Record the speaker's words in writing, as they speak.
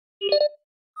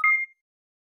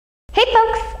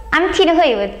I'm Tina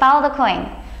Hui with Follow the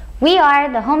Coin. We are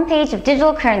the homepage of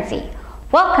digital currency.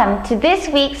 Welcome to this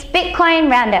week's Bitcoin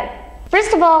Roundup.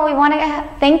 First of all, we want to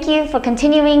thank you for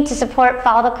continuing to support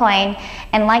Follow the Coin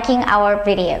and liking our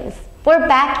videos. We're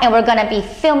back and we're going to be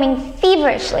filming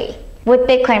feverishly with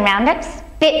Bitcoin Roundups,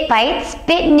 Bit Bites,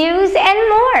 Bit News, and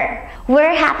more.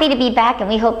 We're happy to be back and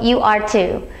we hope you are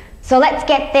too. So let's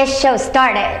get this show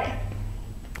started.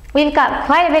 We've got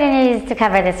quite a bit of news to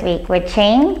cover this week with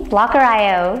Chain,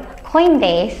 Blocker.io,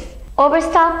 Coinbase,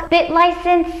 Overstock,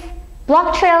 BitLicense,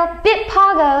 Blocktrail,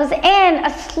 BitPagos, and a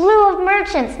slew of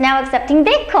merchants now accepting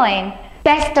Bitcoin.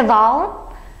 Best of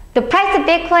all, the price of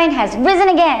Bitcoin has risen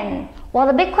again. While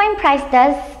the Bitcoin price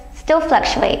does still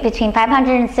fluctuate between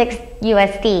 506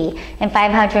 USD and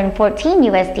 514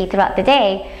 USD throughout the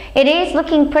day, it is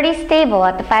looking pretty stable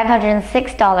at the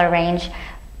 $506 range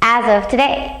as of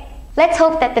today. Let's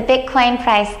hope that the Bitcoin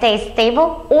price stays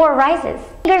stable or rises.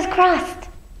 Fingers crossed.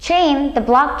 Chain, the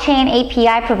blockchain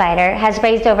API provider, has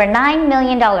raised over $9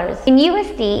 million in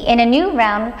USD in a new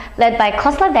round led by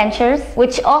Khosla Ventures,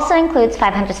 which also includes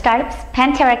 500 Startups,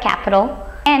 Pantera Capital,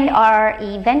 and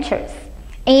RE Ventures.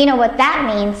 And you know what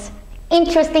that means?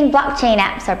 Interesting blockchain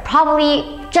apps are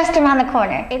probably just around the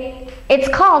corner. It's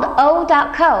called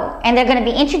O.co, and they're going to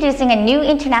be introducing a new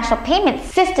international payment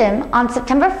system on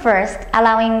September 1st,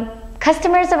 allowing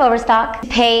customers of Overstock to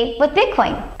pay with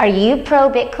Bitcoin. Are you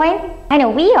pro-Bitcoin? I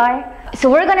know we are.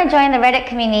 So we're going to join the Reddit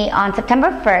community on September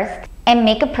 1st and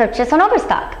make a purchase on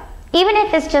Overstock. Even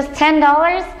if it's just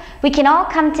 $10, we can all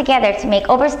come together to make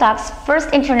Overstock's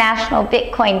first International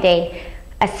Bitcoin Day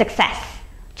a success.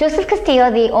 Joseph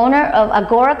Castillo, the owner of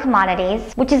Agora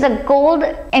Commodities, which is a gold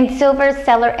and silver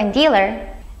seller and dealer,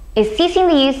 is ceasing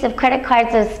the use of credit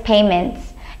cards as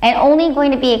payments and only going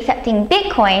to be accepting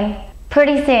Bitcoin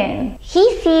pretty soon.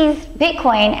 He sees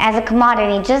Bitcoin as a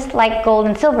commodity just like gold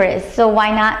and silver is, so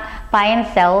why not buy and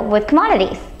sell with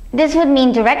commodities? This would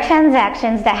mean direct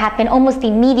transactions that happen almost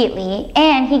immediately,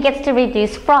 and he gets to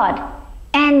reduce fraud.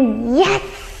 And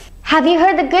yes! Have you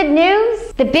heard the good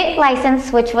news? The Bit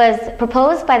license, which was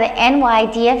proposed by the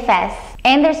NYDFS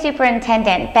and their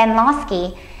superintendent, Ben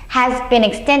Losky, has been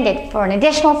extended for an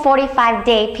additional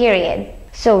 45-day period.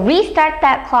 So restart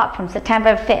that clock from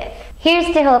September 5th.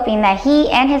 Here's to hoping that he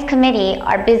and his committee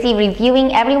are busy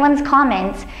reviewing everyone's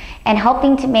comments and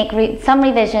helping to make some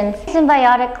revisions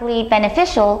symbiotically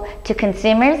beneficial to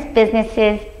consumers,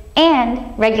 businesses,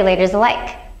 and regulators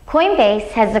alike. Coinbase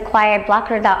has acquired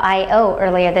Blocker.io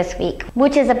earlier this week,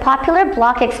 which is a popular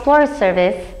block explorer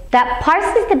service that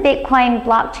parses the Bitcoin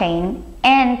blockchain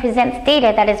and presents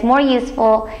data that is more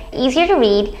useful, easier to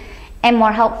read, and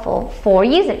more helpful for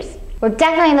users. We're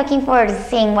definitely looking forward to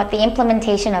seeing what the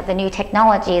implementation of the new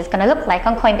technology is going to look like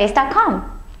on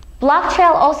Coinbase.com.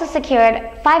 Blocktrail also secured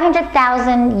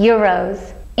 500,000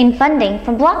 euros in funding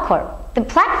from Blockcorp. The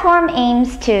platform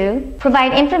aims to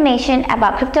provide information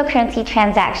about cryptocurrency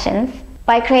transactions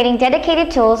by creating dedicated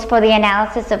tools for the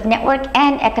analysis of network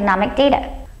and economic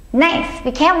data. Nice!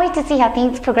 We can't wait to see how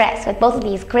things progress with both of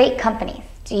these great companies.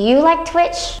 Do you like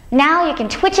Twitch? Now you can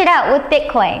Twitch it out with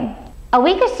Bitcoin. A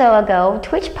week or so ago,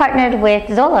 Twitch partnered with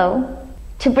Zolo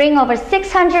to bring over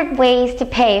 600 ways to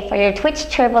pay for your Twitch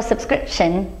Turbo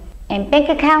subscription. And bank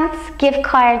accounts, gift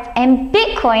cards, and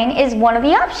Bitcoin is one of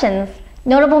the options.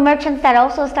 Notable merchants that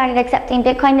also started accepting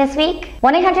Bitcoin this week: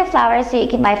 1800Flowers, so you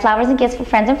can buy flowers and gifts for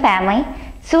friends and family;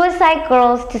 Suicide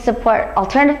Girls to support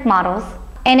alternative models;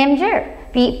 and Imgur,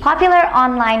 the popular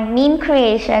online meme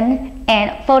creation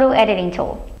and photo editing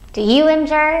tool. Do you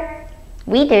Imgur?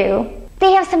 We do.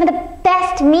 They have some of the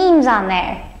best memes on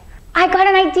there. I got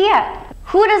an idea.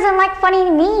 Who doesn't like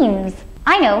funny memes?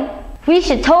 I know. We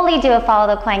should totally do a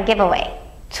Follow the Coin giveaway.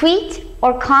 Tweet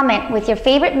or comment with your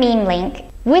favorite meme link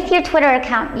with your Twitter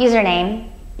account username,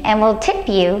 and we'll tip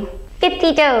you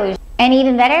 50 Doge. And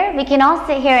even better, we can all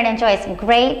sit here and enjoy some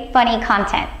great, funny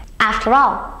content. After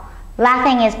all,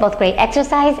 laughing is both great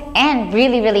exercise and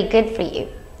really, really good for you.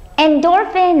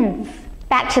 Endorphins!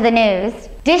 Back to the news.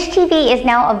 Dish TV is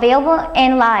now available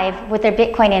and live with their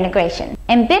Bitcoin integration.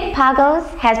 And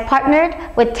BitPagos has partnered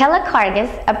with Telecargas,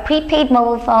 a prepaid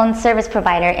mobile phone service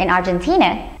provider in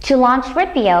Argentina, to launch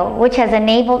Ripio, which has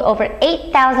enabled over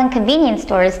 8,000 convenience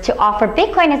stores to offer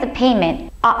Bitcoin as a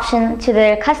payment option to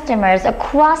their customers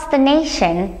across the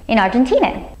nation in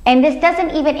Argentina. And this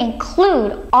doesn't even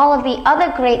include all of the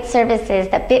other great services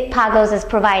that BitPagos is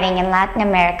providing in Latin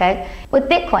America with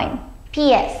Bitcoin.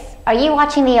 P.S. Are you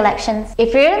watching the elections?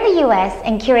 If you're in the US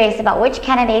and curious about which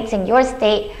candidates in your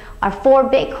state are for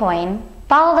Bitcoin,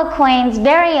 Follow the Coin's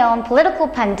very own political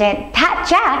pundit, Pat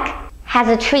Jack, has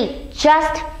a treat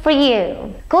just for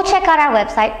you. Go check out our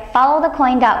website,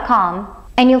 followthecoin.com,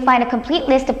 and you'll find a complete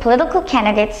list of political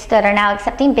candidates that are now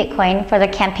accepting Bitcoin for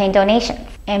their campaign donations.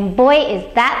 And boy,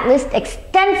 is that list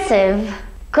extensive.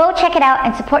 Go check it out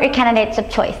and support your candidates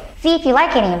of choice. See if you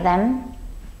like any of them.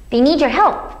 They need your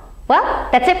help. Well,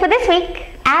 that's it for this week.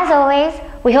 As always,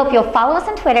 we hope you'll follow us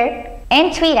on Twitter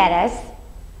and tweet at us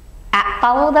at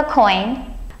 @followthecoin.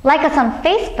 Like us on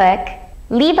Facebook.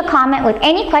 Leave a comment with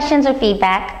any questions or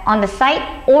feedback on the site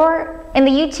or in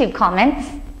the YouTube comments.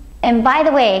 And by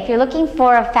the way, if you're looking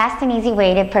for a fast and easy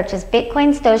way to purchase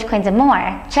Bitcoins, Dogecoins, and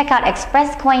more, check out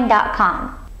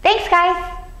expresscoin.com. Thanks, guys!